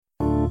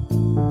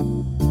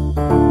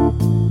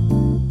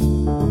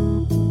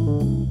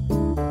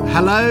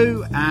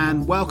Hello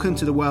and welcome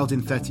to The World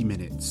in 30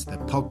 Minutes, the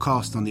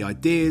podcast on the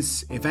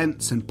ideas,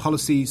 events and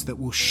policies that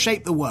will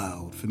shape the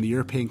world from the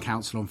European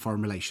Council on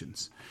Foreign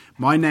Relations.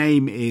 My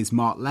name is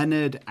Mark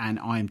Leonard and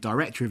I am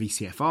Director of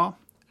ECFR,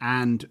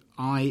 and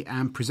I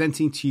am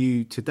presenting to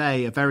you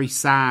today a very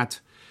sad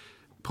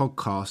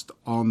podcast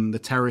on the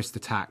terrorist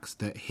attacks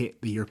that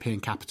hit the European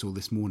capital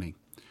this morning.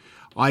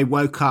 I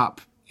woke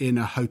up in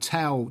a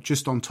hotel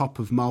just on top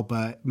of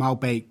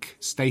Malbec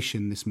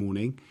station this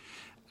morning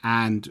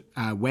and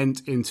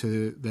went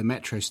into the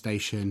metro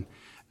station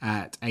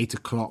at 8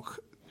 o'clock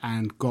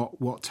and got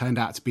what turned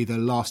out to be the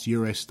last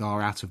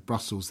Eurostar out of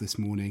Brussels this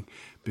morning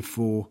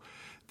before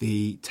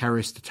the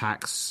terrorist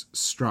attacks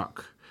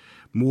struck.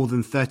 More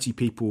than 30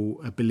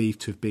 people are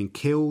believed to have been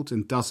killed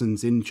and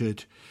dozens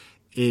injured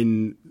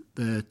in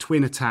the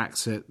twin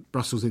attacks at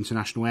Brussels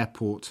International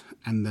Airport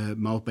and the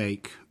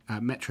Malbec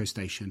metro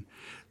station.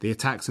 The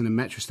attacks on the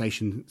metro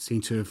station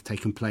seem to have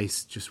taken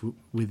place just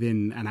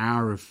within an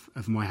hour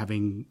of my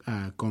having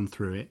gone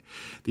through it.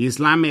 The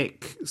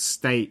Islamic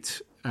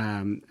State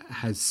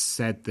has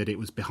said that it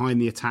was behind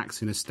the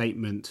attacks in a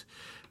statement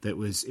that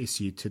was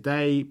issued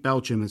today.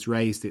 Belgium has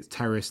raised its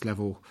terrorist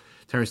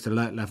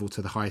alert level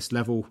to the highest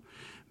level.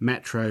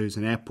 Metros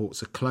and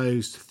airports are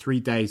closed. 3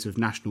 days of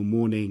national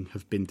mourning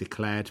have been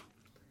declared.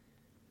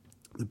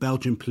 The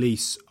Belgian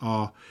police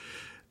are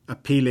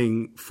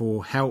appealing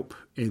for help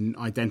in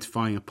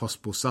identifying a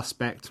possible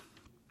suspect.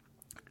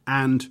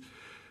 And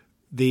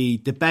the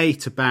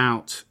debate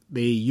about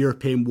the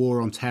European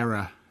war on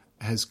terror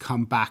has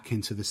come back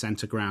into the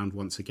centre ground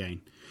once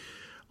again.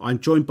 I'm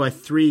joined by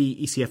three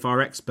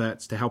ECFR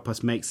experts to help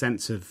us make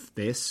sense of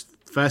this.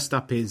 First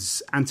up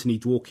is Anthony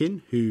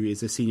Dworkin, who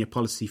is a senior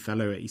policy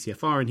fellow at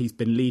ECFR, and he's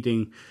been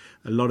leading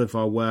a lot of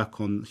our work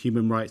on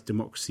human rights,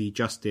 democracy,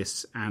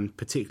 justice, and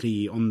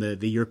particularly on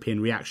the European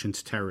reaction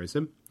to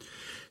terrorism.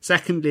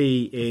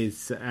 Secondly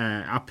is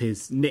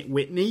Nick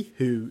Whitney,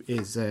 who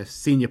is a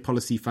senior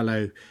policy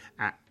fellow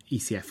at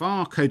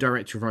ECFR,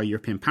 co-director of our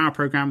European Power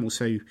Programme,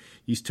 also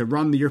used to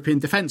run the European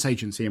Defence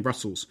Agency in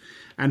Brussels.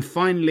 And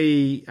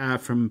finally,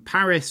 from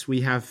Paris,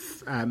 we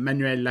have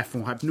Manuel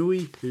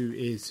Lafont-Rapnouil, who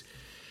is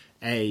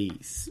a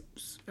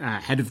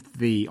head of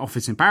the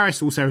office in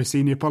Paris, also a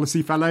senior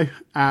policy fellow,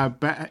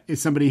 but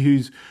is somebody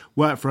who's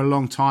worked for a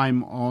long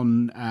time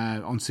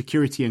on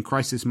security and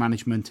crisis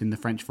management in the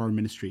French Foreign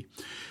Ministry.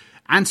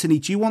 Anthony,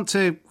 do you want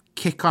to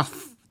kick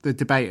off the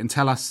debate and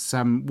tell us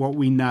what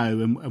we know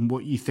and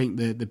what you think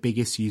the big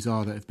issues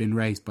are that have been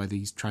raised by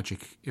these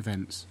tragic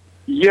events?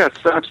 Yes,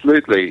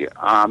 absolutely.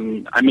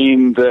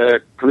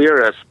 The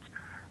clearest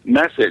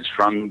message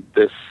from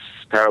this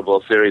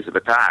terrible series of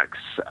attacks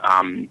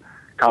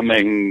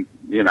coming,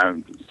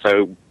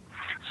 so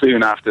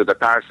soon after the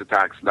Paris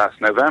attacks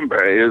last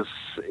November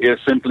is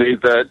simply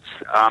that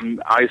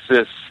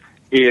ISIS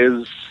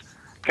is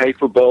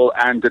capable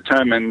and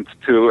determined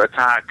to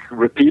attack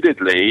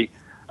repeatedly,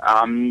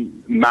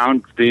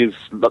 mount these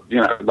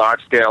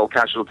large-scale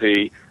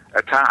casualty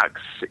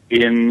attacks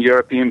in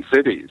European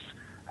cities.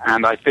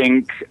 And I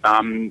think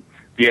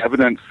the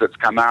evidence that's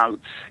come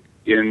out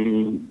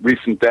in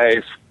recent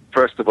days,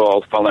 first of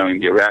all, following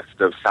the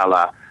arrest of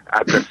Salah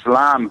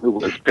Abdeslam, who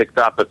was picked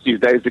up a few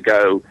days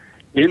ago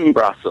in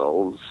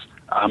Brussels.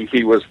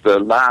 He was the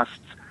last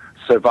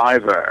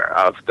survivor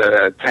of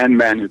the 10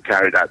 men who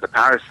carried out the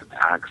Paris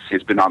attacks.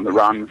 He's been on the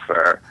run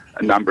for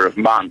a number of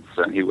months,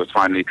 and he was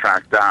finally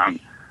tracked down.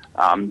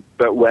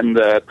 But when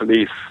the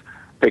police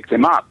picked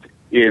him up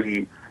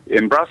in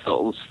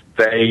Brussels,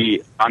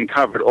 they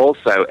uncovered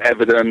also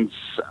evidence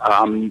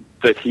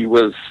that he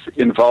was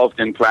involved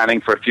in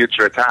planning for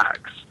future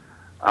attacks.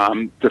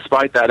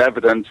 Despite that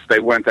evidence, they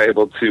weren't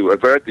able to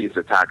avert these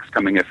attacks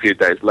coming a few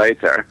days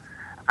later.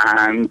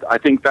 And I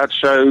think that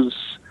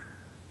shows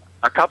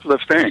a couple of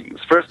things.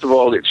 First of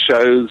all, it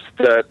shows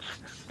that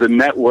the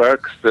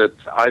networks that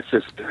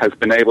ISIS has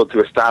been able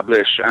to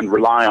establish and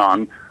rely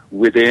on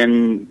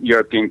within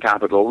European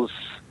capitals,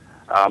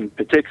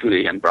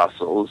 particularly in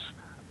Brussels,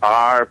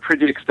 are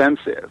pretty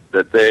extensive,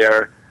 that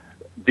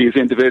these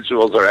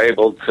individuals are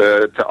able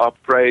to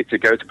operate, to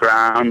go to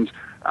ground,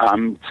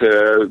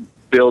 to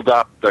build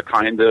up the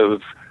kind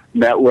of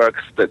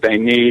networks that they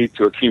need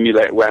to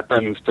accumulate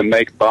weapons, to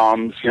make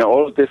bombs.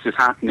 All of this is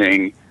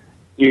happening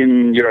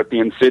in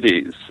European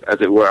cities, as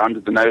it were,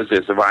 under the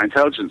noses of our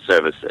intelligence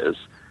services.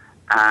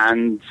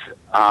 And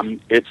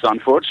it's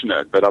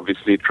unfortunate, but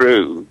obviously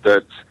true,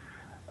 that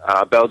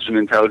Belgian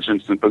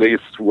intelligence and police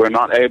were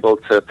not able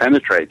to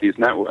penetrate these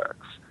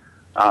networks.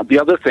 The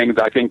other thing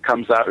that I think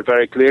comes out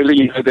very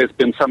clearly, there's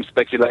been some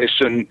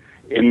speculation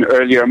in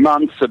earlier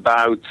months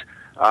about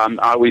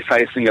are we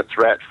facing a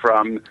threat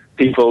from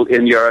people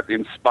in Europe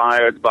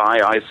inspired by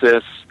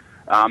ISIS?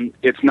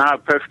 It's now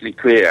perfectly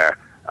clear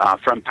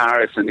from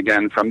Paris and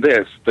again from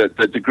this, that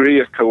the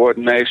degree of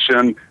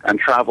coordination and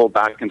travel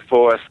back and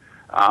forth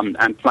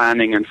and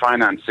planning and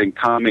financing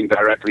coming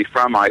directly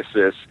from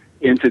ISIS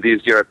into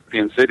these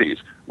European cities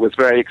was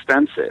very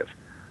extensive.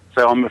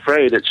 So I'm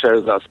afraid it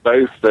shows us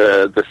both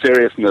the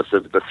seriousness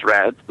of the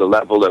threat, the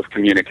level of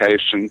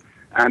communication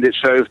And it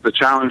shows the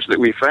challenge that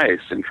we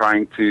face in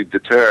trying to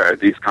deter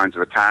these kinds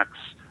of attacks,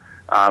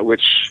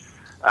 which,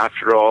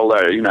 after all,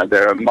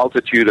 there are a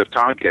multitude of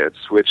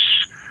targets which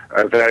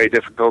are very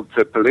difficult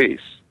to police.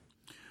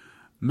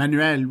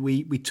 Manuel,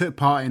 we took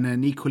part in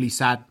an equally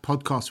sad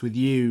podcast with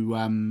you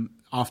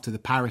after the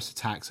Paris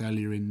attacks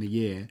earlier in the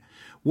year.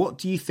 What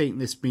do you think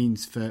this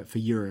means for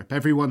Europe?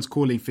 Everyone's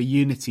calling for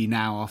unity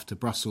now after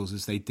Brussels,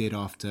 as they did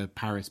after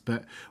Paris.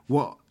 But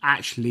what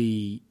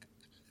actually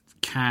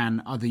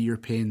can other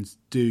Europeans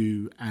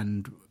do,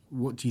 and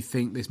what do you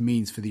think this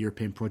means for the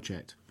European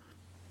project?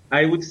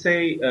 I would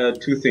say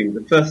two things.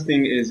 The first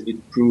thing is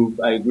it proved,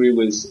 I agree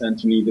with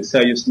Anthony, the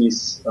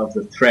seriousness of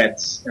the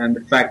threats and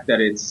the fact that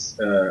it's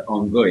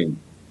ongoing.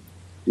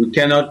 We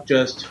cannot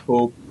just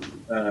hope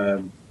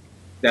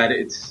that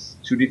it's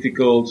too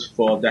difficult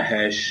for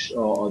Daesh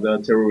or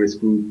other terrorist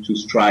group to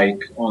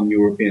strike on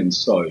European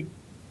soil.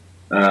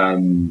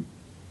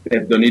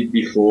 They've done it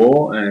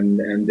before,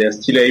 and they're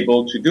still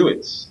able to do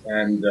it.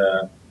 And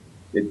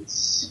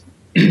it's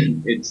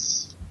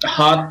it's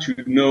hard to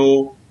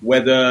know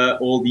whether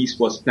all this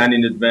was planned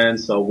in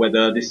advance or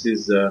whether this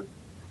is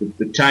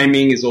the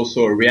timing is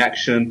also a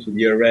reaction to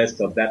the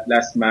arrest of that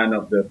last man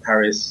of the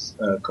Paris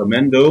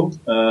commando.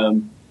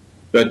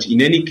 But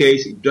in any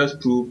case, it does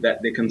prove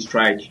that they can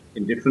strike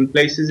in different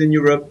places in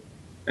Europe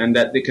and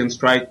that they can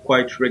strike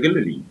quite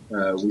regularly.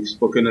 We've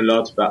spoken a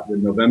lot about the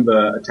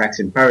November attacks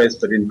in Paris,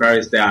 but in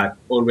Paris there had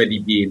already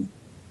been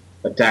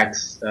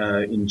attacks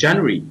in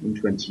January in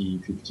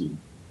 2015.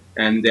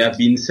 And there have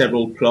been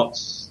several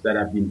plots that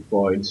have been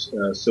foiled.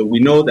 So we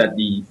know that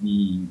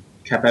the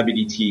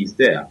capability is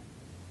there.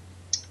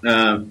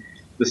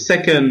 The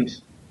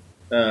second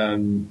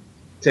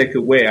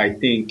takeaway, I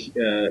think,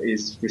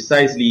 is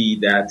precisely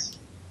that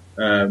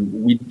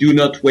we do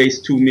not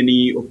waste too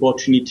many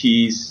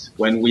opportunities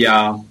when we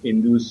are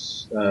in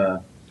those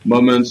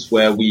moments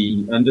where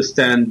we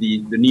understand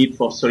the need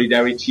for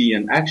solidarity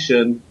and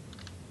action,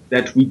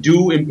 that we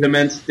do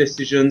implement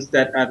decisions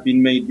that have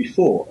been made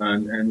before.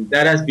 And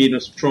that has been a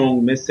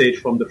strong message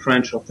from the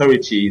French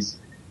authorities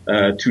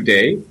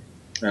today.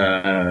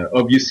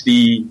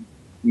 Obviously,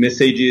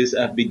 messages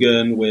have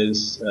begun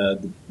with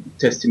the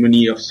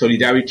testimony of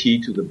solidarity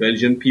to the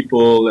Belgian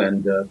people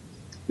and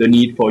the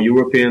need for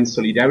European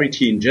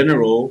solidarity in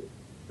general.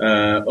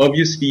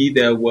 Obviously,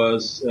 there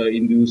was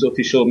in those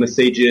official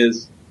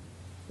messages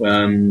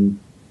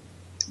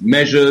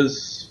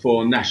measures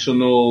for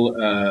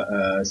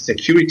national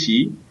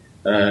security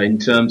in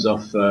terms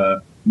of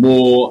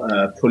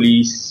more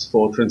police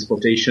for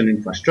transportation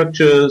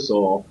infrastructures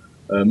or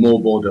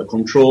more border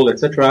control,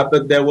 etc.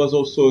 But there was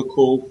also a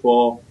call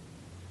for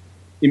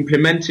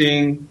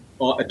implementing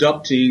or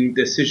adopting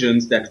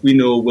decisions that we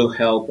know will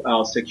help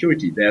our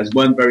security. There's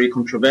one very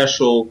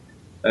controversial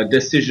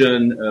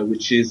decision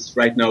which is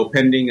right now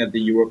pending at the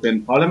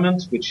European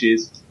Parliament, which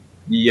is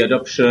the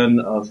adoption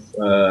of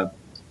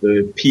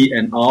the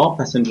PNR,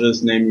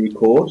 Passenger's Name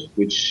Record,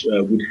 which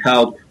would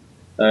help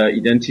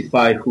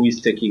identify who is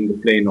taking the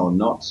plane or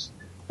not.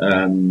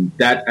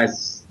 That,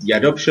 as the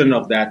adoption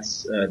of that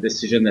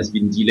decision has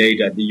been delayed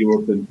at the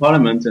European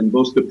Parliament, and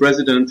both the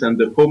President and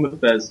the Home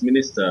Affairs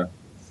Minister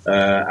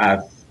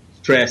have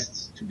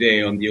stressed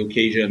today on the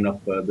occasion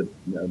of the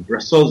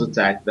Brussels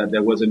attack that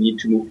there was a need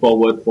to move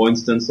forward, for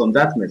instance, on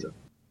that measure.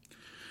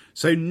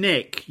 So,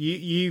 Nick,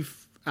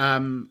 you've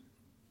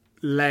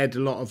led a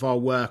lot of our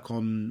work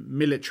on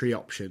military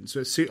options.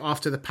 So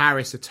after the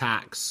Paris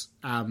attacks,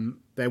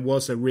 there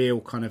was a real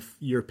kind of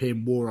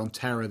European war on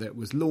terror that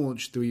was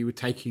launched. We were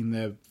taking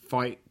the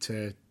fight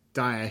to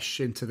Daesh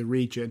into the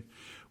region.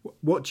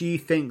 What do you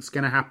think is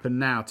going to happen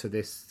now to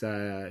this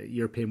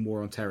European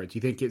war on terror? Do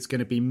you think it's going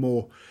to be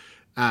more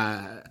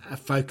a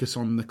focus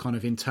on the kind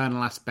of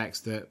internal aspects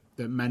that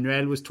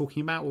Manuel was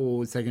talking about,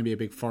 or is there going to be a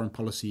big foreign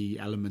policy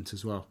element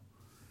as well?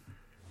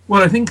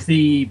 Well, I think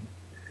the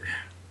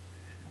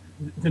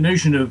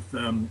notion of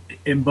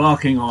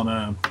embarking on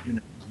a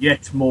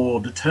yet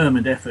more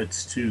determined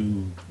efforts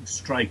to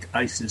strike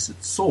ISIS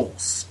at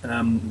source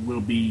will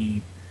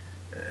be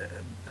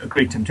a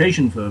great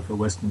temptation for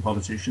Western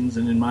politicians,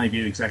 and in my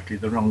view, exactly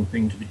the wrong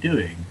thing to be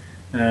doing.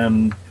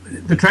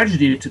 The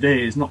tragedy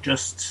today is not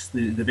just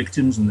the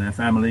victims and their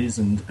families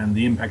and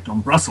the impact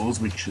on Brussels,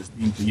 which has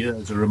been for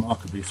years a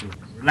remarkably sort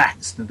of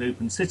relaxed and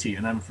open city,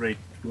 and I'm afraid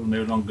will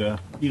no longer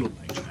feel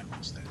like that.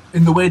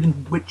 In the way in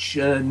which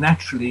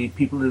naturally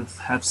people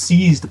have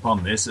seized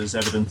upon this as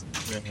evidence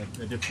of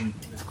their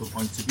different political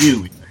points of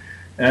view.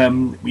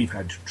 We've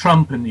had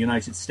Trump in the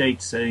United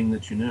States saying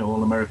that,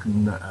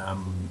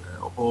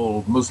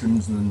 all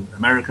Muslims in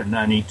America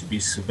now need to be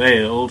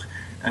surveilled,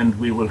 and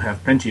we will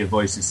have plenty of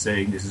voices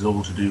saying this is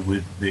all to do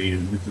with the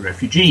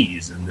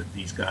refugees and that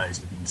these guys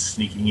have been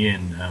sneaking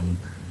in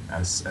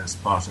as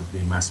part of the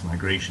mass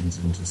migrations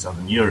into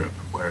southern Europe.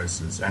 Whereas,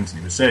 as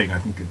Anthony was saying, I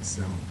think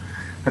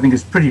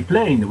it's pretty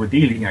plain that we're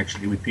dealing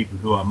actually with people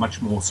who are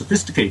much more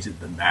sophisticated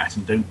than that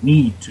and don't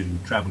need to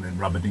travel in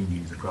rubber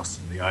dinghies across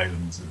the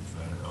islands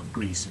of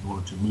Greece in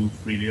order to move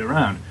freely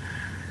around.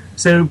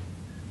 So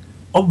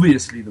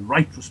obviously the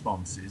right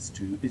response is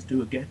to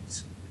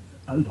get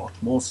a lot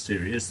more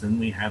serious than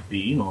we have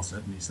been, or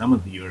certainly some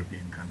of the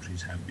European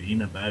countries have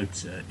been,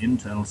 about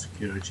internal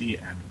security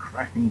and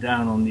cracking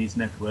down on these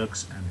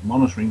networks and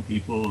monitoring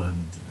people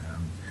and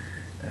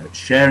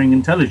sharing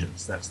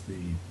intelligence. That's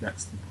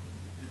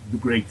the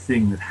great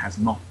thing that has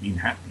not been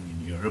happening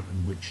in Europe,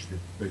 and which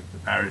the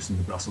Paris and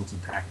the Brussels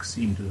attacks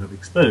seem to have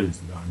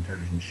exposed, that our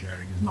intelligence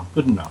sharing is not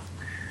good enough.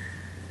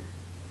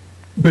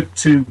 But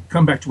to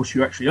come back to what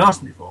you actually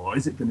asked me for,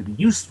 is it going to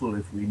be useful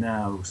if we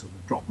now sort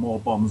of drop more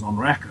bombs on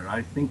Raqqa?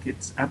 I think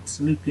it's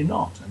absolutely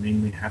not. I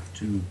mean, we have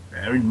to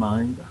bear in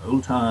mind the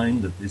whole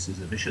time that this is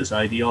a vicious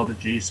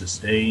ideology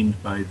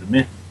sustained by the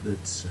myth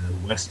that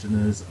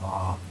Westerners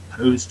are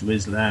opposed to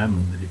Islam,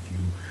 and that if you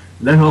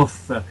let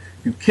off,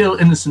 if you kill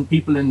innocent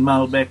people in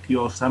Malbec,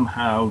 you're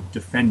somehow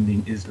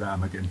defending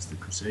Islam against the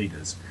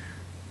Crusaders.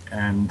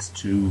 And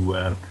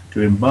to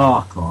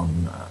embark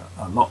on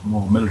a lot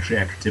more military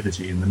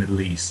activity in the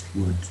Middle East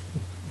would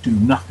do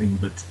nothing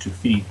but to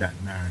feed that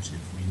narrative.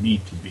 We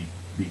need to be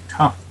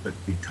tough, but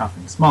be tough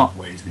in smart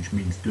ways, which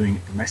means doing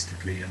it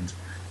domestically and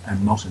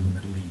not in the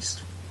Middle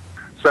East.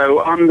 So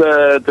on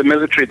the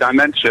military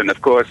dimension,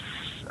 of course,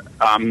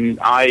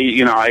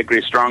 I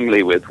agree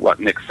strongly with what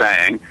Nick's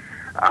saying.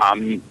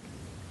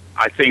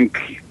 I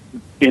think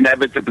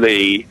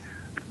inevitably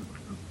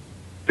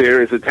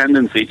there is a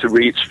tendency to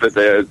reach for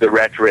the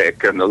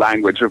rhetoric and the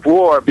language of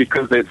war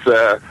because it's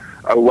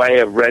a way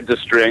of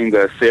registering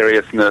the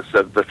seriousness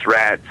of the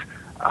threat,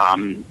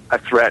 a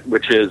threat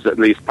which is at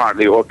least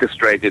partly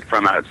orchestrated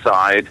from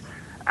outside,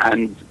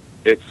 and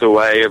it's a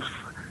way of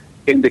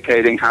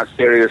indicating how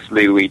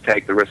seriously we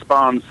take the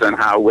response and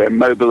how we're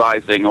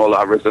mobilizing all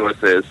our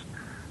resources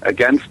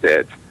against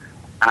it.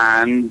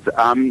 And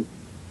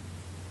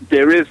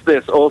there is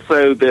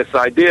also this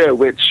idea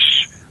which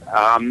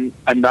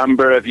a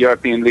number of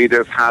European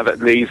leaders have at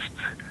least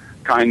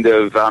kind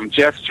of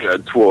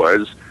gestured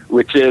towards,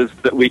 which is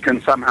that we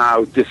can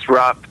somehow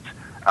disrupt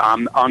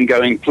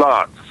ongoing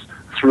plots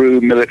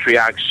through military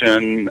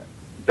action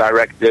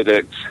directed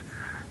at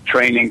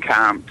training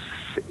camps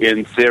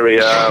in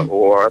Syria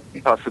or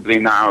possibly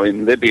now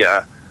in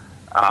Libya.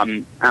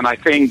 And I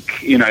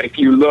think, if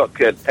you look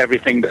at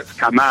everything that's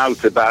come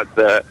out about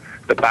the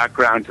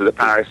background to the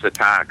Paris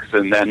attacks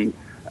and then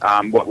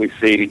what we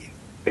see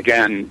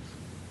again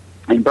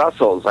in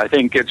Brussels, I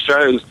think it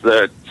shows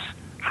that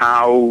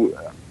how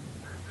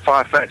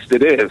far-fetched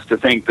it is to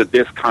think that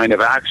this kind of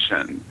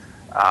action,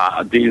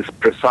 these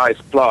precise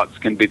plots,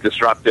 can be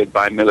disrupted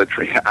by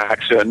military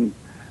action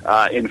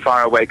in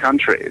faraway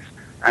countries.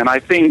 And I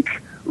think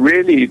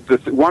really the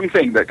one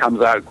thing that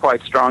comes out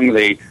quite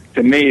strongly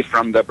to me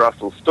from the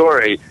Brussels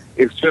story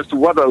is just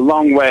what a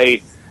long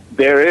way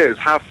there is,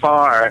 how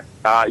far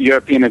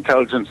European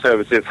intelligence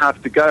services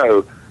have to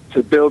go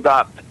to build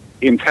up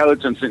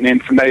intelligence and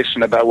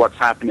information about what's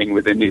happening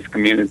within these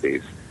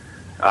communities.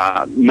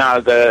 Now,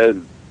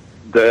 the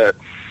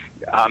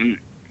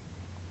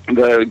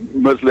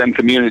Muslim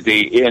community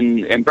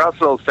in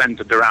Brussels,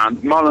 centered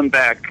around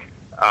Molenbeek,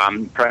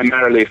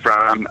 primarily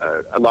from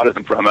a lot of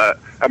them from a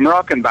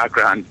Moroccan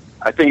background,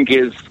 I think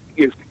is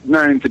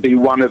known to be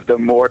one of the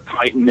more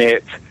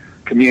tight-knit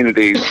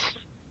communities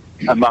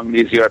among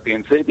these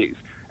European cities.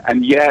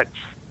 And yet,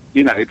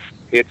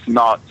 it's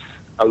not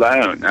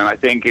alone. And I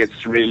think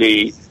it's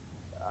really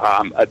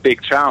a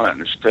big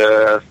challenge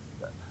to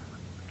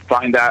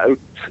find out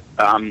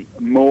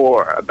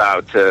more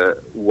about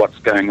what's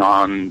going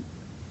on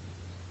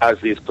as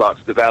these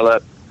plots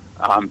develop,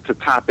 to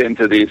tap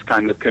into these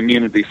kind of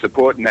community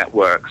support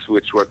networks,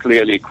 which were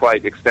clearly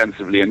quite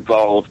extensively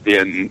involved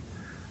in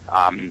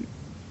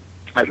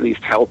at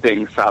least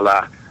helping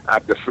Salah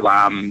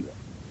Abdeslam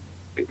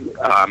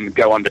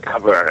go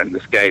undercover and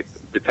escape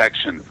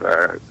detection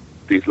for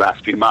these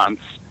last few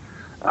months.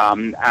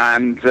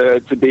 And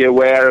to be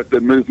aware of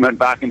the movement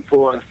back and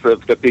forth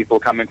of the people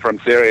coming from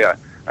Syria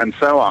and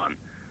so on.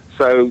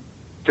 So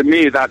to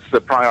me, that's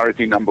the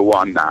priority number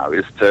one now,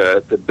 is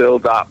to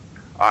build up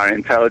our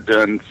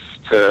intelligence,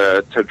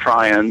 to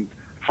try and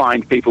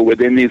find people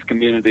within these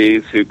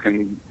communities who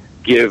can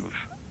give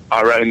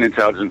our own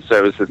intelligence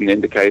services an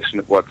indication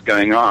of what's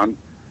going on.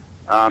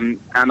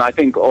 And I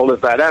think all of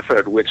that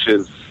effort, which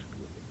is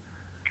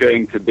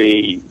going to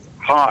be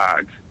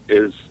hard,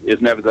 is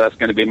nevertheless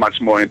going to be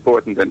much more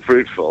important and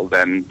fruitful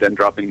than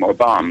dropping more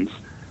bombs.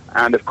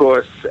 And of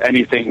course,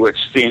 anything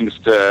which seems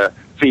to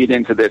feed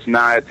into this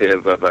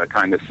narrative of a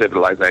kind of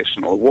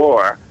civilizational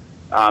war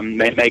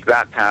may make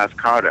that task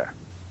harder.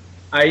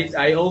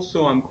 I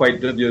also am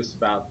quite dubious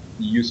about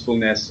the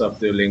usefulness of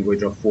the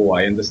language of war.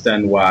 I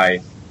understand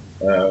why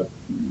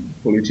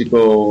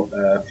political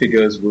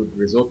figures would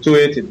resort to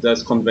it. It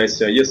does convey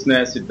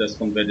seriousness, it does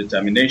convey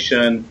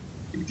determination,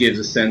 it gives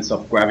a sense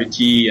of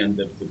gravity and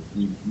the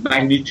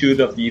magnitude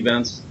of the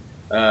events.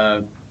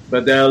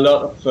 But there are a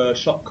lot of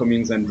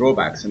shortcomings and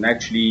drawbacks. And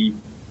actually,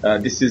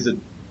 this is a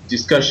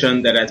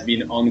discussion that has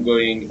been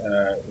ongoing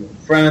in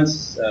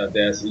France.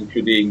 There's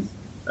including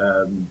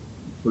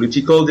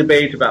political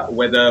debate about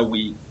whether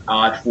we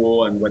are at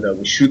war and whether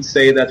we should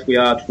say that we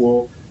are at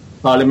war.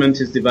 Parliament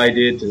is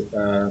divided.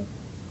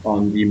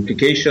 on the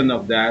implication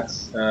of that.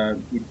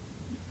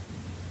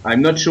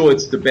 I'm not sure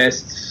it's the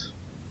best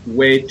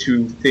way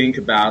to think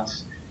about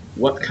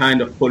what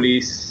kind of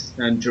police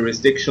and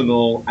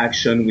jurisdictional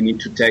action we need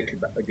to take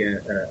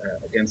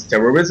against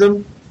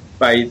terrorism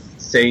by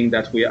saying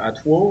that we are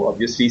at war.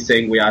 Obviously,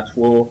 saying we are at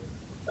war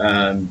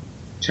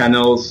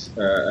channels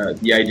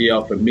the idea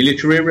of a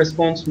military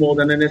response more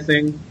than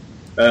anything.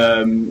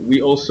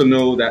 We also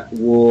know that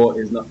war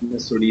is not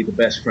necessarily the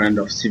best friend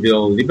of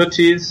civil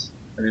liberties.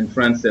 And in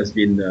France, there's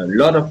been a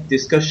lot of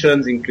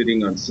discussions,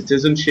 including on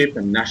citizenship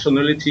and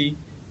nationality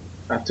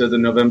after the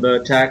November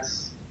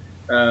attacks.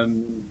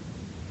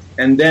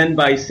 And then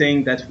by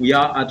saying that we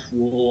are at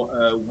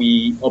war,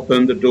 we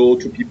open the door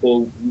to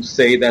people who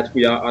say that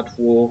we are at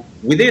war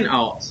within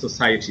our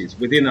societies,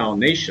 within our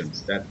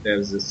nations, that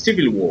there's a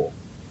civil war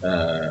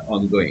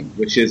ongoing,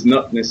 which is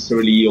not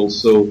necessarily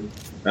also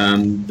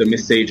the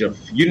message of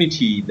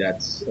unity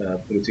that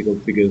political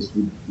figures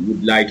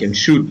would like and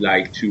should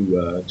like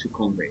to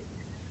convey.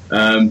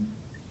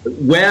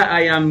 Where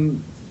I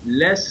am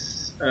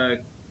less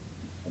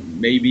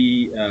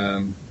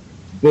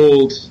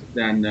bold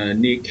than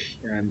Nick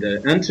and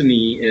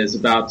Anthony is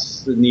about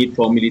the need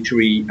for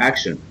military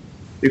action.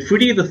 If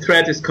really the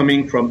threat is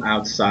coming from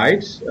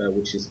outside,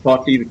 which is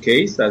partly the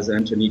case, as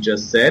Anthony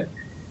just said,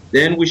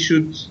 then we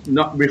should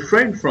not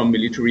refrain from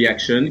military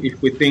action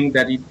if we think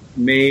that it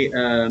may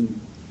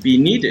be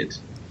needed.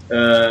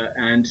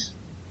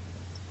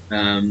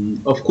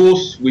 Of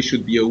course, we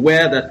should be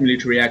aware that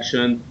military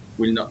action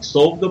will not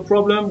solve the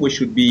problem. We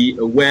should be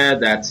aware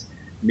that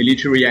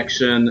military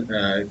action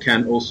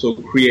can also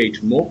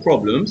create more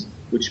problems,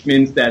 which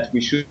means that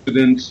we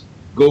shouldn't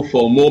go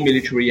for more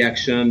military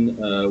action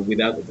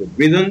without a good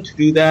reason to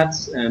do that.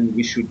 And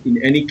we should,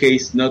 in any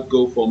case, not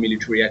go for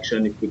military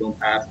action if we don't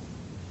have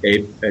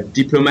a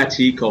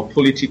diplomatic or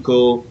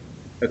political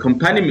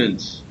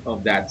accompaniment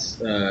of that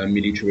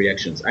military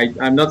actions.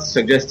 I'm not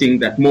suggesting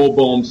that more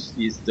bombs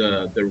is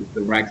the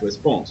right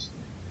response.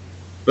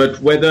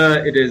 But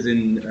whether it is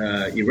in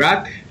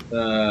Iraq,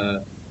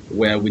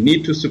 where we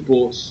need to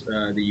support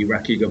the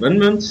Iraqi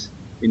government,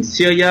 in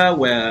Syria,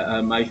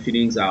 where my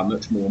feelings are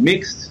much more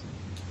mixed,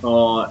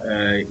 or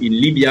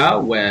in Libya,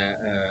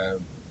 where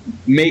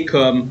may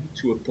come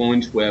to a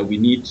point where we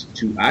need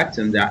to act,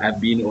 and there have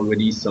been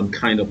already some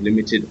kind of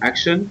limited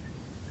action.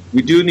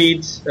 We do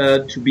need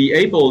to be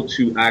able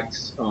to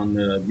act on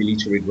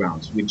military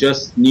grounds. We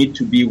just need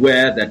to be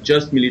aware that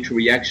just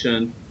military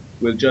action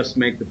will just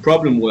make the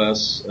problem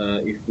worse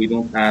if we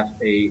don't have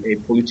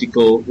if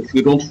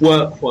we don't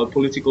work for a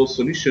political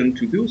solution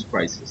to those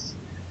crises.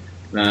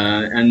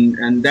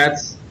 And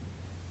that's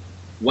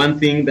one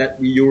thing that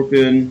we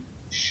Europeans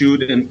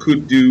should and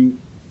could do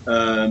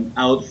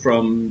out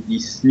from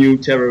this new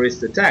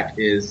terrorist attack,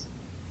 is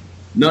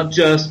not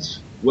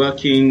just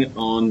working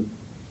on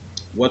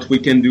what we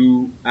can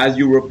do as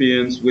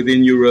Europeans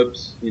within Europe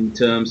in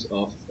terms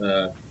of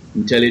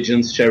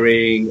intelligence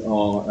sharing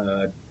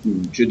or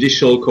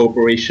judicial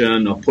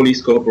cooperation or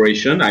police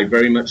cooperation. I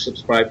very much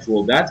subscribe to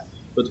all that,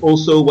 but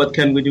also what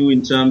can we do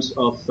in terms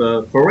of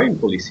foreign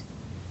policy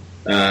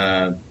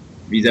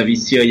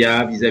vis-à-vis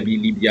Syria, vis-à-vis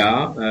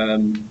Libya,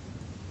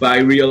 by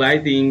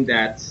realizing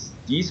that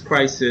these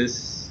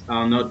crises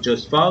are not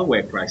just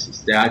faraway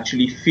crises. They're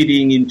actually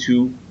feeding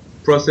into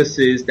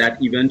processes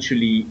that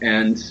eventually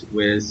end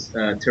with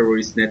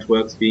terrorist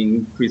networks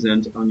being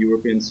present on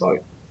European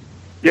soil.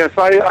 Yes,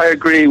 I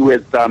agree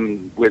with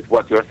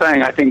what you're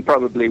saying. I think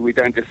probably we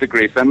don't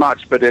disagree so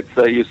much, but it's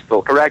a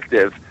useful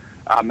corrective.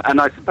 And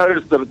I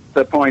suppose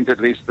the point, at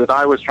least, that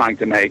I was trying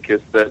to make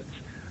is that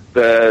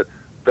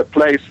the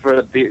place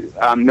for the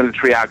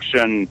military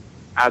action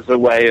as a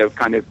way of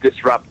kind of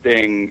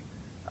disrupting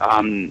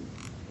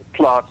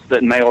plots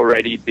that may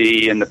already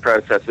be in the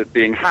process of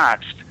being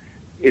hatched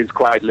is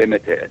quite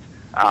limited.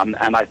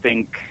 And I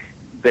think,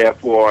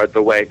 therefore,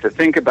 the way to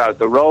think about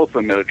the role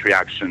for military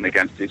action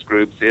against these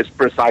groups is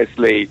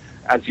precisely,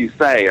 as you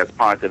say, as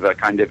part of a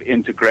kind of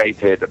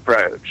integrated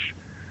approach.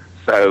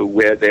 So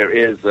where there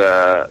is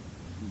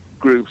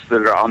groups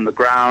that are on the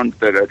ground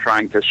that are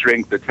trying to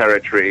shrink the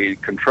territory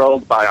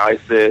controlled by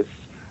ISIS,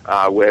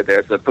 where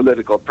there's a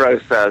political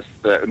process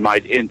that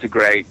might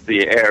integrate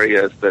the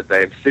areas that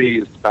they've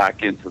seized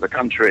back into the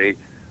country,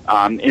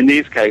 in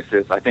these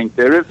cases, I think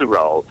there is a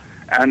role.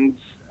 And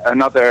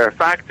another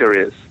factor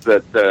is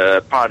that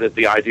the part of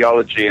the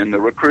ideology and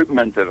the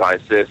recruitment of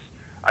ISIS,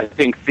 I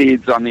think,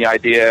 feeds on the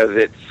idea of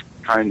its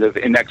kind of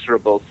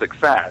inexorable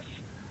success.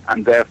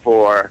 And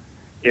therefore,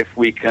 if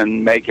we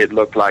can make it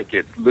look like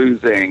it's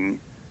losing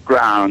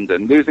ground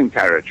and losing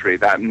territory,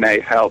 that may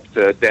help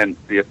to dent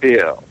the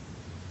appeal.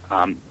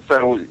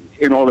 So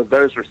in all of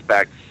those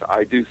respects,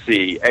 I do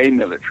see a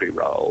military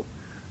role.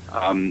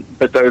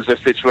 But those are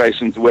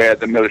situations where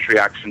the military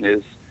action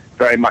is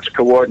very much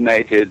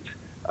coordinated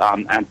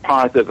and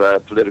part of a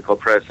political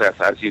process,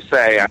 as you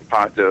say, and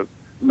part of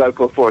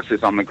local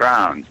forces on the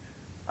ground.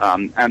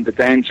 And the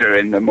danger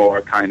in the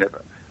more kind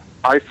of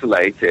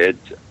isolated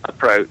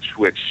approach,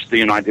 which the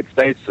United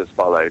States has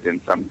followed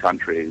in some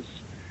countries,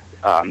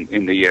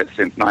 in the years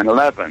since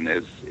 9/11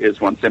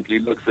 is one simply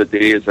looks at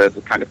these as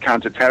a kind of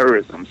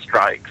counterterrorism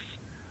strikes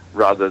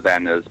rather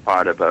than as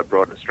part of a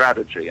broader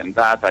strategy. And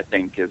that, I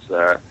think, is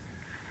a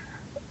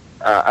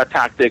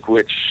tactic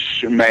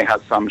which may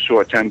have some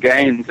short-term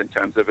gains in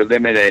terms of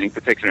eliminating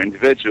particular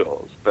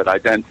individuals, but I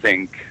don't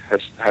think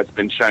has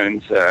been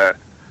shown to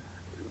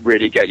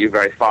really get you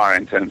very far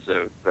in terms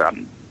of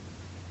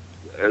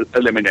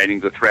eliminating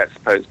the threats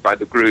posed by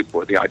the group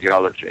or the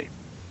ideology.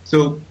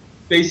 So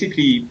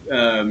basically,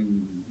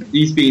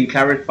 these being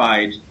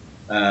clarified,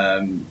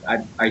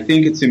 I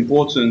think it's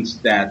important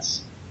that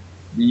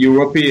the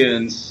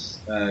Europeans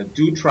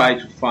do try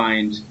to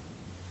find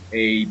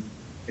a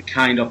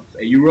kind of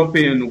a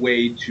European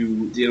way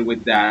to deal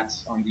with that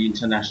on the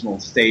international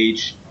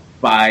stage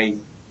by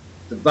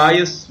the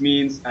various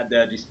means at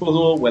their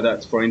disposal, whether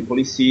it's foreign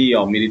policy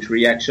or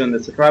military action,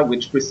 etc.,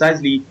 which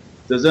precisely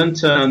doesn't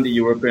turn the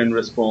European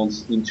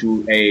response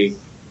into a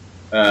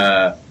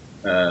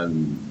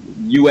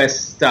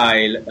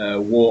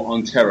US-style war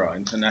on terror,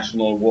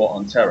 international war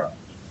on terror.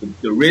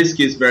 The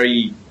risk is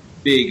very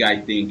big, I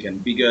think,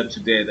 and bigger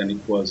today than it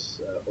was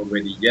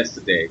already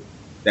yesterday,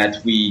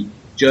 that we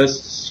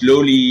just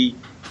slowly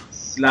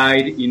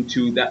slide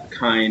into that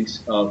kind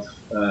of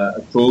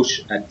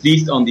approach, at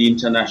least on the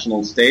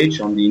international stage.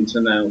 On the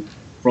internal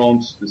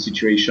front, the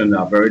situation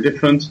are very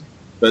different,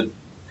 but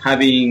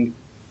having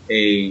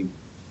a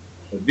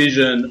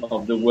vision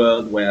of the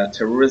world where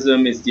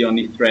terrorism is the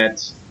only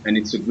threat and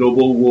it's a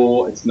global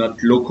war, it's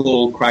not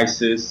local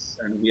crisis,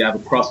 and we have a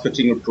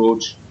cross-cutting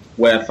approach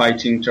where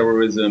fighting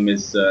terrorism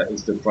is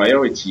the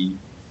priority,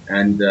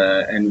 and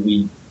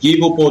we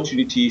give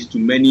opportunities to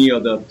many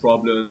other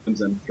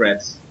problems and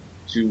threats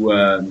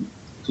to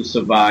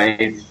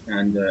survive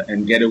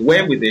and get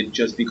away with it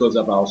just because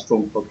of our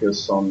strong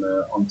focus on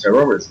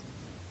terrorism.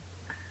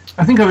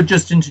 I think I would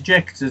just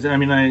interject. I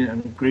mean, I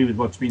agree with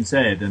what's been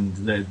said, and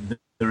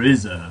there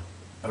is a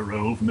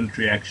role for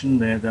military action.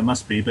 There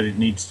must be, but it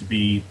needs to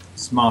be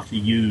smartly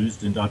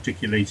used and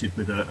articulated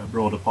with a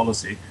broader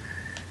policy.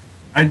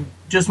 I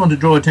just want to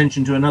draw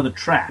attention to another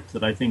trap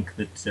that I think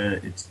that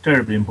it's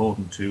terribly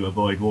important to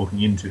avoid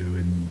walking into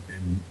in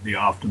the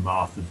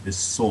aftermath of this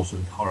sort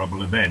of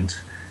horrible event,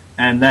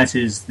 and that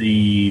is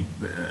a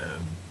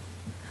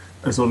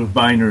sort of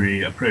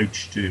binary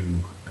approach to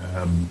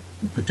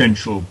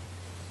potential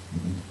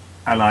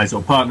allies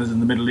or partners in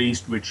the Middle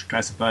East, which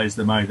classifies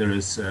them either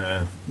as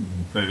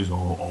foes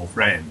or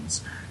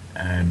friends,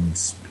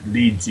 and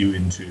leads you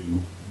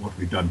into what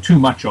we've done too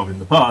much of in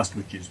the past,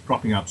 which is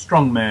propping up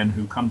strong men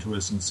who come to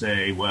us and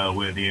say, well,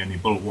 we're the only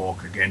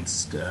bulwark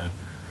against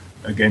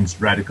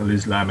radical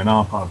Islam in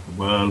our part of the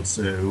world,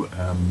 so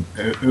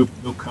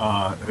overlook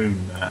our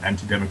own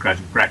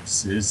anti-democratic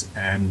practices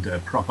and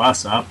prop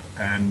us up,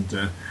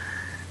 and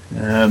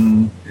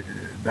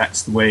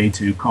that's the way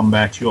to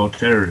combat your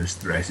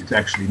terrorist threat. It's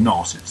actually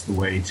not. It's the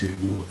way to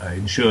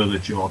ensure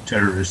that your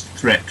terrorist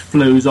threat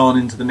flows on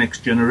into the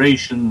next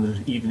generation,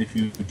 that even if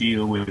you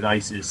deal with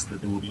ISIS,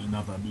 that there will be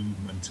another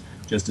movement,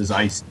 just as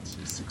ISIS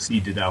has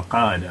succeeded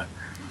Al-Qaeda.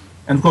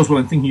 And of course, what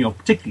I'm thinking of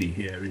particularly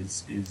here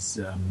is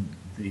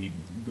the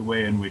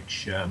way in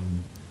which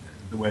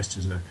the West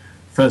has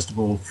first of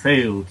all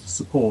failed to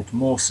support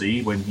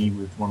Morsi when he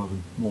was one of the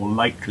more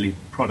likely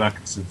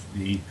products of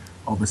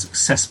a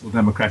successful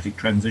democratic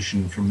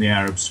transition from the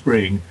Arab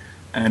Spring,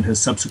 and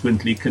has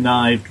subsequently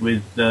connived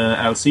with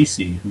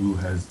al-Sisi, who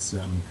has,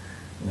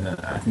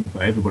 I think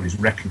by everybody's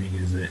reckoning,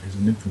 is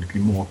an infinitely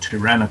more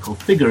tyrannical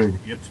figure in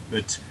Egypt.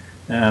 But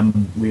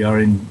we are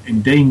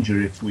in danger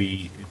if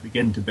we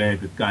get into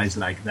bed with guys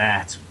like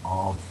that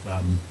of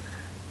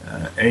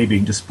A,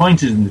 being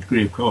disappointed in the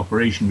degree of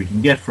cooperation we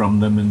can get from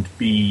them, and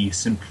B,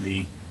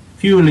 simply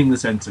fueling the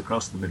sense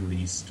across the Middle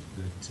East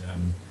that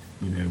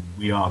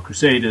we are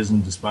crusaders,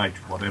 and despite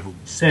whatever we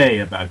say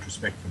about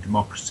respect for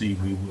democracy,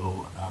 we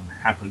will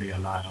happily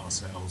ally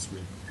ourselves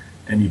with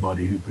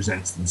anybody who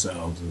presents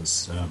themselves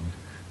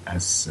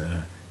as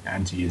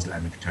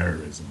anti-Islamic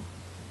terrorism.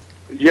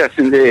 Yes,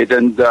 indeed,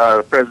 and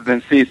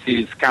President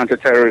Sisi's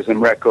counter-terrorism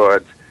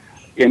record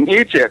in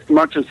Egypt,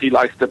 much as he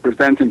likes to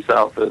present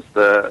himself as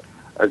the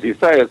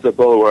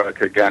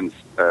bulwark against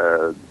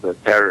the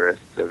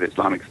terrorists of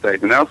Islamic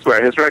State and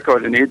elsewhere, his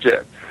record in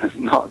Egypt has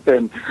not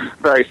been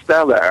very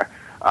stellar,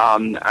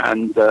 as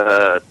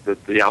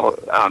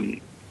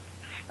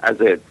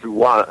it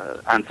was,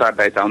 Ansar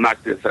Beit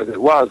al-Maqdis, as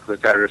it was, the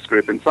terrorist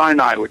group in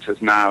Sinai, which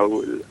has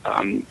now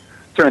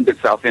turned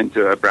itself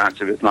into a branch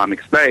of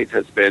Islamic State,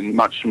 has been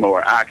much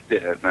more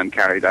active and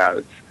carried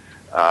out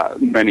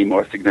many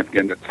more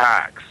significant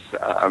attacks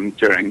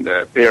during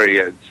the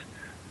period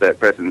that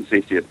President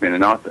Sisi has been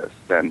in office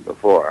than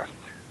before.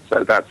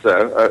 So that's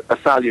a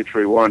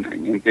salutary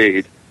warning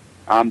indeed.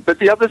 But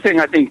the other thing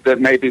I think that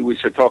maybe we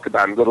should talk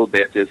about a little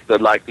bit is the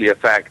likely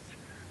effect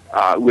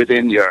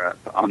within Europe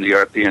on the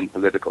European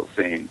political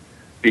scene.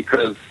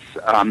 Because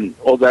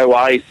although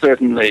I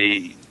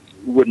certainly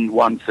wouldn't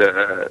want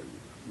to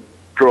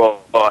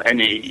draw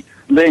any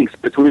links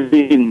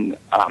between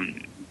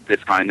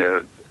this kind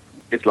of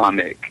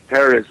Islamic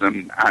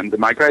terrorism and the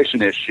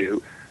migration issue,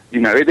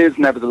 it is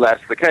nevertheless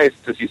the case,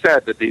 as you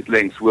said, that these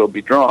links will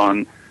be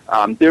drawn.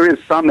 There is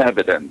some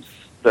evidence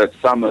that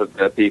some of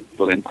the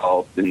people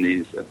involved in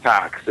these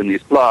attacks and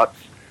these plots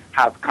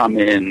have come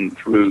in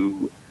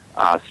through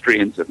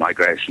streams of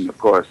migration. Of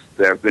course,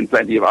 there have been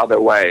plenty of other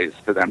ways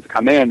for them to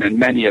come in, and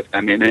many of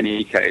them, in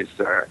any case,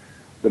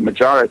 the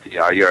majority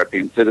are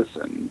European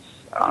citizens,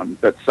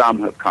 but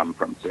some have come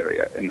from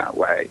Syria in that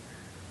way.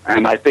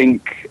 And I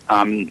think,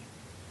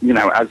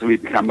 as we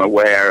become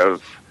aware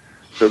of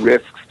the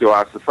risks to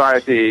our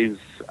societies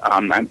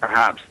and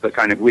perhaps the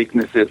kind of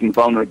weaknesses and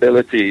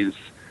vulnerabilities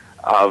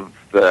of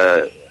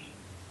the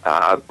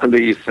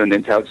police and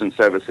intelligence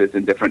services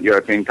in different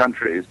European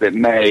countries, that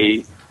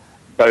may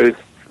both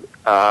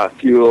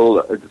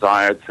fuel a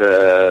desire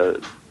to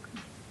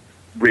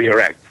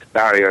re-erect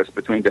barriers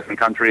between different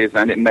countries,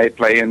 and it may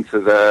play into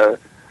the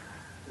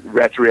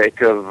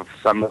rhetoric of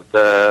some of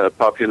the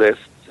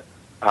populist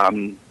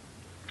and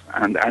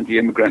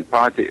anti-immigrant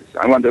parties.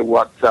 I wonder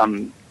what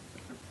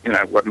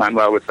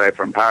Manuel would say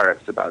from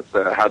Paris about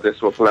how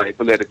this will play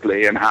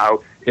politically, and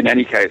how, in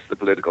any case, the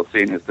political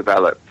scene has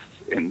developed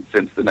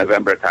since the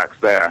November attacks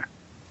there.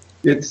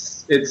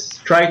 It's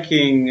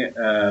striking.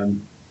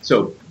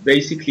 So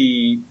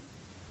basically,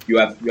 you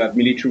have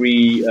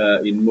military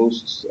in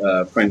most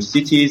French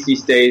cities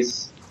these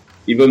days,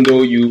 even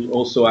though you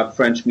also have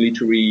French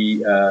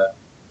military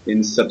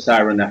in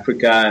sub-Saharan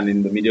Africa and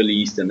in the Middle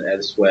East and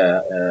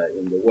elsewhere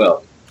in the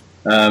world.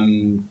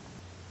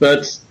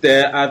 But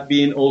there have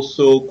been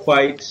also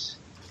quite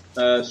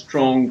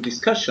strong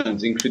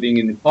discussions, including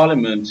in the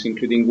parliament,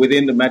 including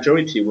within the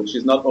majority, which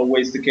is not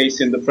always the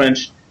case in the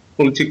French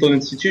political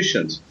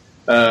institutions,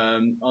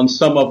 on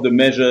some of the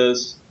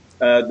measures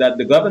that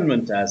the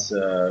government has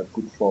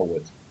put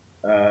forward.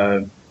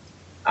 I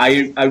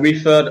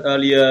referred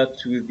earlier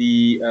to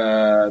the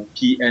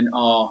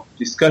PNR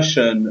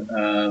discussion.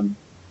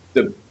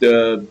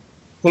 The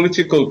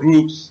political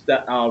groups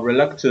that are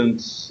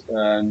reluctant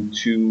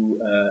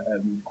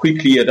to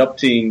quickly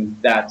adopting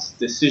that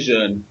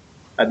decision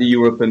at the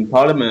European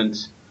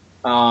Parliament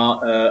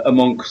are,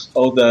 amongst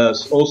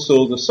others,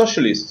 also the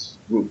socialist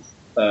group,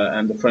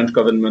 and the French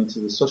government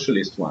is the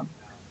socialist one.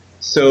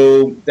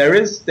 So there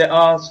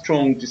are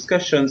strong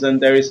discussions, and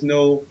there is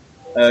no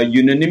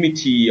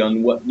unanimity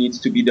on what needs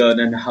to be done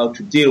and how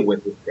to deal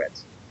with the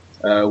threat,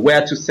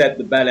 where to set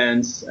the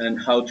balance and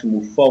how to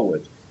move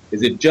forward.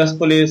 Is it just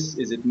police?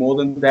 Is it more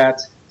than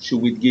that? Should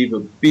we give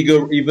a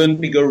even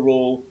bigger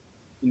role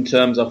in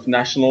terms of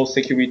national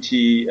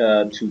security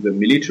to the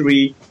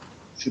military?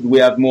 Should we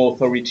have more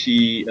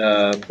authority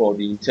for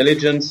the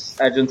intelligence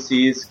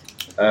agencies?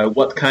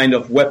 What kind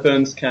of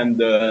weapons can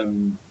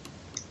the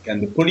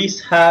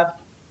police have?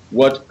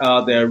 What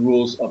are their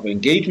rules of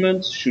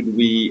engagement? Should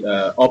we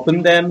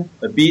open them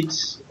a bit,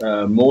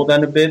 more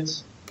than a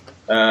bit?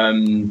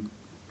 And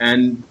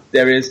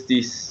there is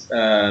this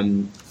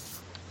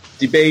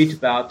debate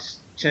about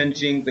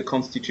changing the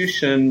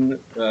constitution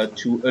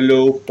to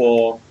allow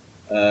for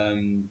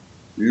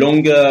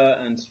longer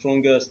and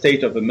stronger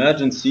state of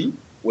emergency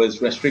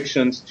with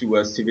restrictions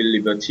to civil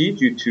liberty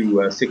due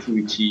to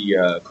security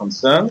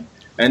concern,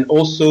 and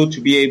also to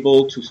be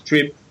able to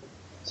strip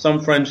some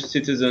French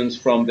citizens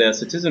from their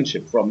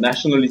citizenship, from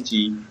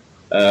nationality,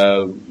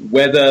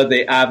 whether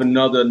they have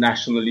another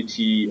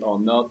nationality or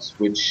not,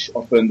 which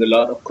opened a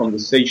lot of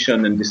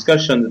conversation and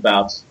discussion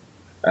about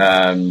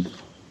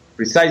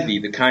precisely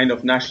the kind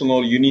of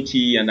national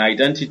unity and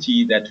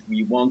identity that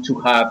we want to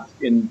have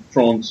in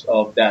front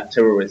of that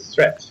terrorist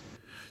threat.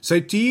 So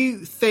do you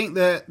think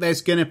that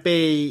there's going to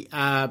be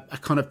a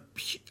kind of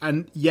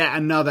yet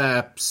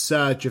another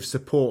surge of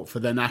support for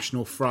the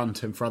National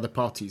Front and for other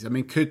parties? I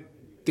mean, could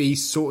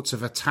these sorts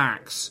of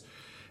attacks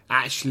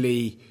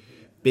actually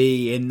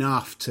be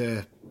enough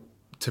to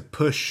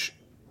push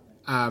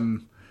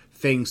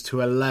things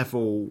to a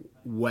level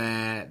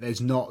where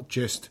there's not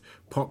just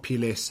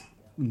populist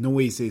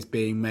noises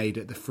being made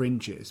at the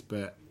fringes,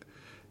 but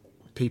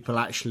people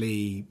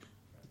actually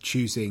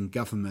choosing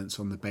governments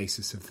on the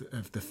basis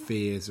of the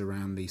fears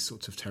around these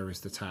sorts of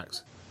terrorist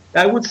attacks?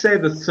 I would say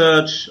the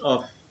surge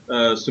of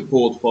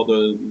support for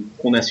the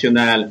Front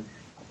National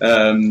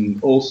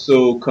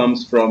also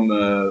comes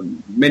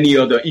from many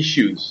other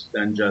issues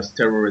than just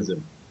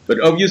terrorism. But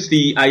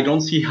obviously, I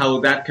don't see how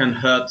that can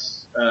hurt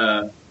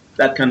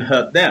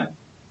them.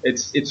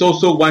 It's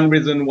also one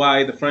reason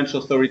why the French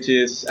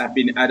authorities have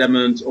been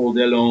adamant all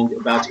day long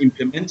about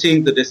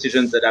implementing the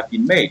decisions that have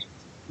been made,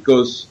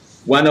 because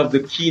one of the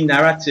key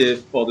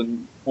narratives for the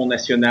Front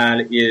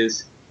National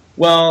is,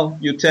 well,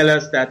 you tell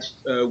us that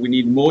we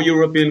need more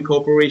European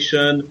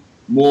cooperation,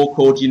 more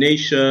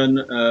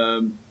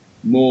coordination,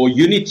 more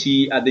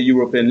unity at the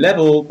European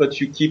level, but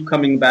you keep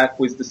coming back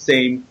with the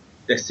same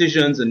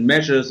decisions and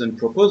measures and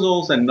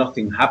proposals, and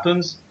nothing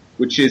happens,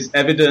 which is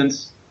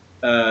evidence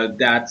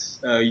that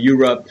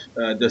Europe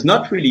does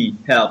not really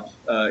help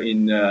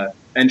in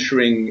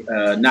ensuring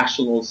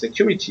national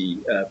security,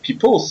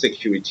 people's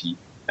security,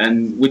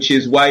 and which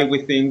is why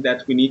we think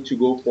that we need to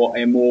go for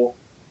a more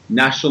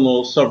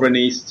national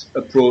sovereignist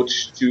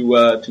approach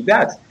to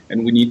that,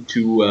 and we need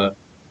to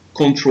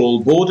control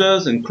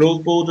borders and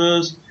close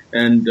borders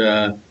and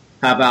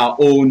have our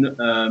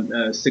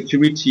own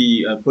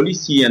security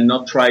policy and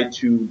not try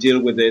to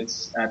deal with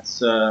it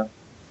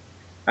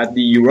at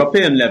the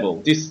European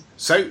level.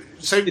 So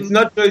it's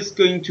not just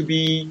going to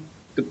be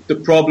the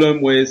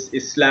problem with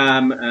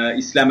Islam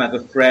as a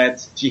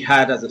threat,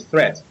 jihad as a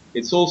threat.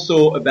 It's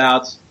also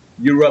about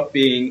Europe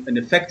being an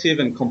effective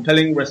and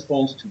compelling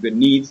response to the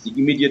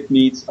immediate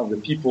needs of the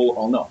people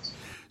or not.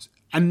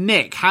 And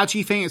Nick, how do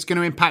you think it's going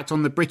to impact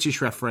on the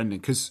British referendum?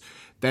 Because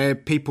there are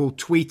people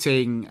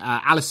tweeting,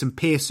 Alison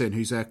Pearson,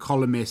 who's a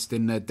columnist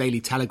in the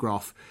Daily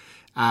Telegraph,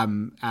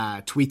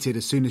 tweeted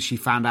as soon as she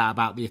found out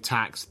about the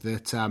attacks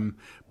that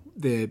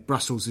the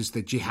Brussels is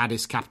the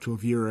jihadist capital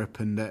of Europe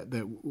and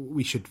that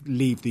we should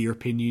leave the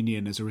European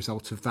Union as a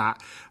result of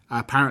that.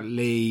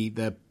 Apparently,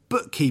 the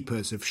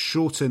bookkeepers have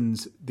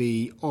shortened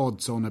the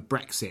odds on a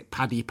Brexit.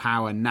 Paddy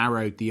Power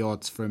narrowed the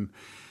odds from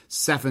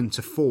 7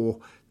 to 4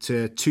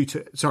 to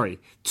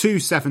 2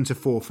 7 to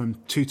 4 from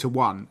 2 to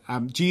 1.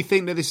 Do you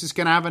think that this is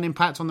going to have an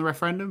impact on the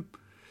referendum?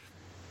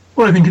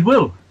 Well, I think it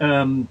will,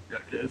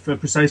 for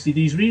precisely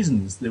these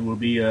reasons. There will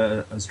be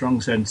a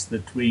strong sense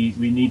that we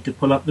need to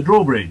pull up the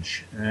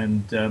drawbridge.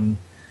 And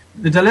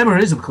the dilemma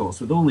is, of course,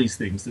 with all these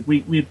things, that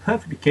we're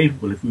perfectly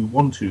capable, if we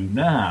want to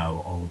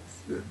now,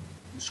 of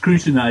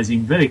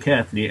scrutinising very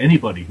carefully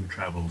anybody who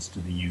travels to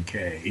the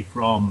UK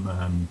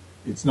from,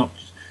 it's not...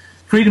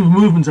 Freedom of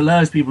movement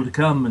allows people to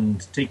come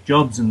and take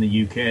jobs in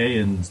the UK,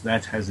 and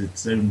that has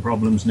its own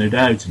problems, no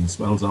doubt, and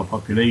swells our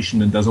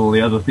population and does all the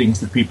other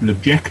things that people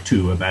object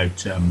to about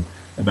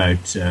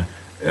the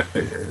freedom.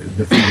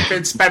 You've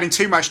been spending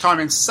too much time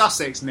in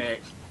Sussex,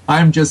 Nick.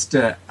 I'm just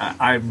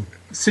I'm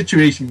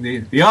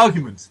situating the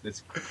arguments.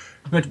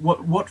 But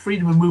what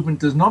freedom of movement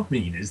does not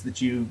mean is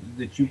that you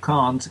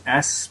can't,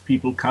 as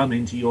people come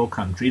into your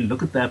country,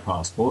 look at their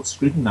passports,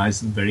 scrutinise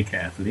them very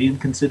carefully, and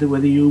consider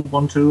whether you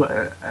want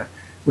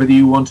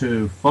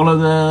to follow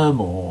them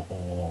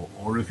or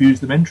refuse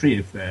them entry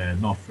if they're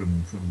not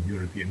from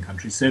European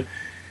countries. So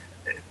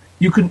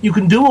you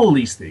can do all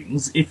these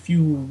things if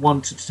you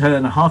want to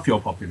turn half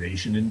your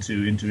population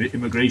into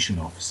immigration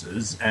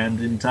officers and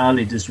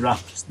entirely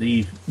disrupt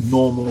the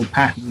normal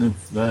pattern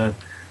of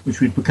which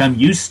we've become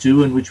used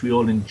to and which we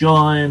all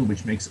enjoy and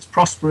which makes us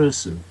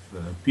prosperous, of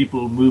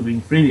people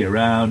moving freely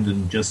around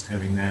and just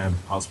having their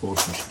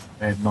passports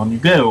and on you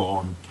go,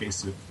 or in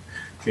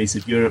case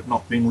of Europe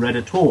not being read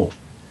at all.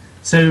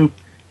 So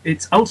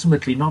it's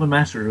ultimately not a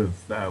matter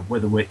of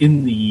whether we're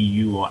in the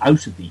EU or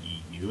out of the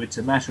EU. It's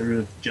a matter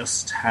of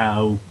just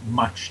how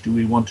much do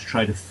we want to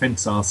try to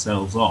fence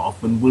ourselves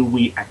off, and will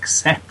we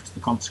accept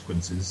the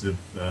consequences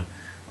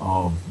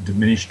of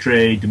diminished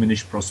trade,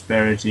 diminished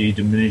prosperity,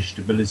 diminished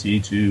ability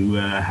to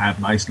have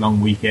nice long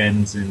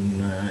weekends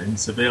in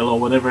Seville or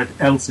whatever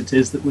else it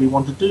is that we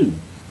want to do.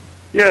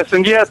 Yes,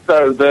 and yet,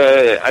 though,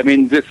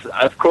 this,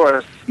 of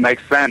course,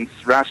 makes sense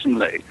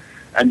rationally,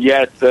 and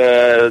yet...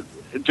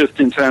 just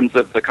in terms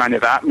of the kind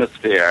of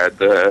atmosphere,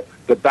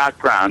 the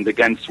background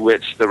against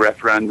which the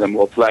referendum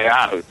will play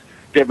out,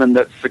 given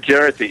that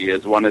security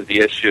is one of the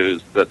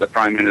issues that the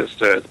Prime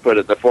Minister has put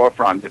at the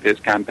forefront of his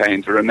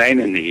campaign to remain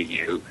in the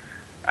EU,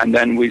 and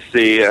then we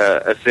see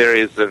a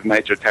series of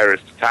major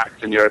terrorist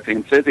attacks in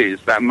European cities,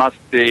 that must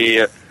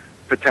be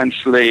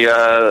potentially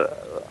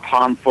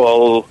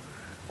harmful,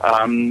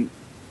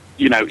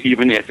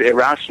 even if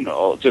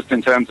irrational, just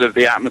in terms of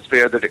the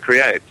atmosphere that it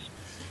creates.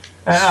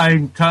 I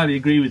entirely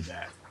agree with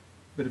that,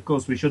 but of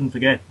course we shouldn't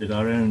forget that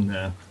our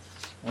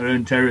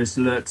own terrorist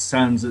alert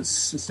stands at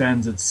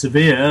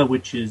severe,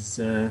 which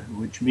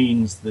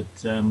means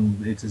that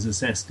it is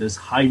assessed as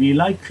highly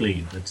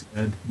likely that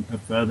a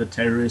further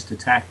terrorist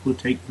attack will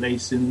take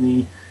place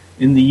in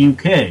the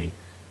UK,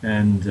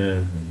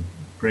 and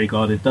pray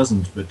God it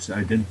doesn't. But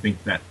I don't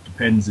think that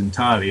depends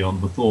entirely on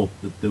the thought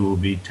that there will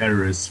be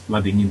terrorists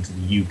flooding into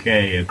the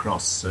UK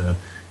across,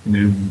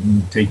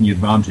 taking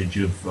advantage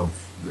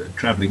of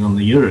travelling on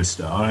the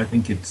Eurostar. I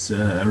think it's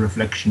a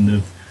reflection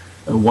of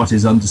what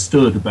is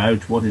understood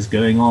about what is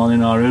going on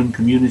in our own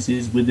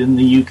communities within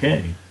the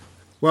UK.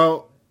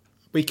 Well,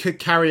 we could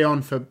carry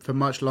on for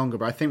much longer,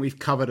 but I think we've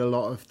covered a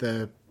lot of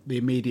the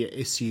immediate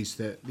issues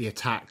that the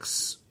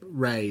attacks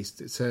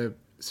raised. It's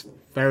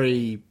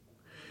very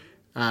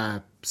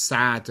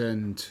sad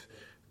and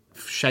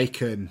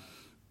shaken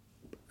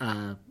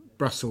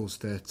Brussels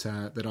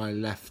that I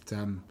left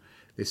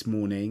this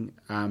morning.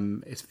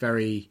 It's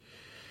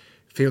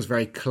feels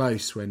very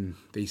close when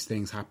these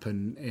things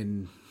happen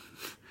in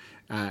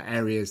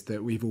areas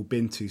that we've all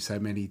been to so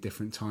many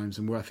different times,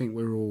 and I think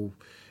we're all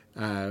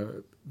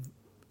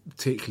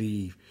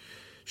particularly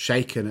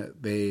shaken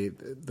at the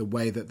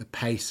way that the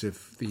pace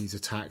of these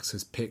attacks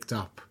has picked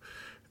up,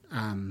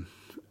 and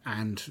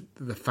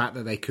the fact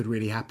that they could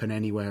really happen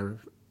anywhere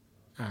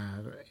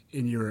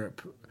in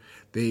Europe.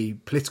 The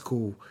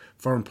political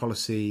foreign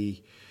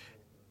policy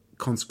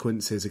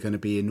consequences are going to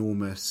be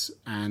enormous,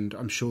 and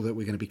I'm sure that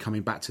we're going to be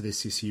coming back to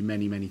this issue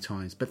many, many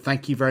times. But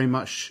thank you very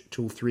much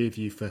to all three of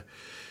you for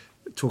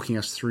talking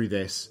us through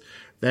this.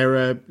 There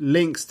are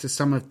links to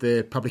some of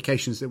the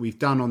publications that we've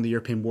done on the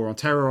European War on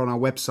Terror on our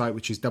website,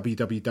 which is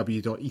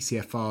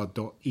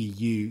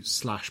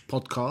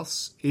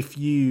www.ecfr.eu/podcasts. If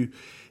you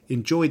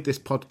enjoyed this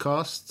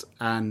podcast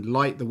and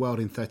like The World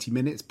in 30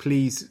 Minutes,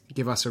 please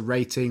give us a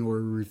rating or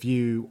a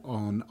review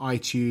on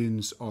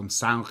iTunes, on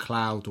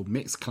SoundCloud or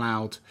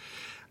Mixcloud.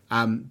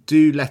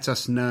 Do let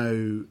us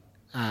know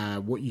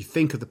what you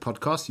think of the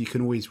podcast. You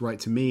can always write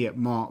to me at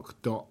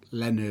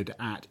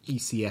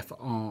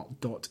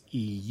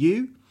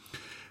mark.leonard@ecfr.eu.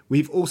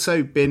 We've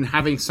also been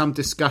having some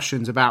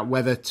discussions about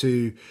whether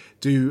to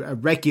do a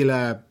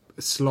regular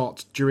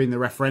slot during the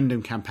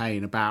referendum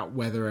campaign about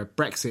whether a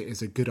Brexit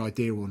is a good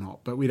idea or not,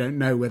 but we don't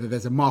know whether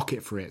there's a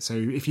market for it. So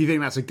if you think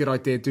that's a good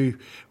idea, do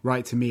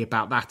write to me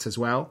about that as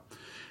well.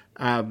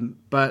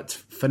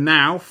 But for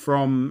now,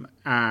 from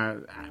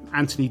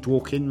Anthony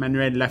Dworkin,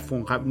 Manuel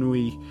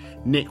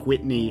Lafont-Rapnouil, Nick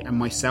Whitney and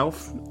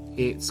myself,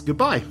 it's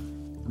goodbye.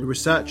 The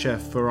researcher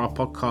for our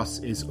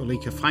podcast is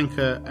Ulrike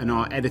Franke and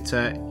our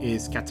editor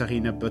is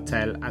Katarina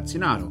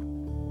Botel-Azzinaro.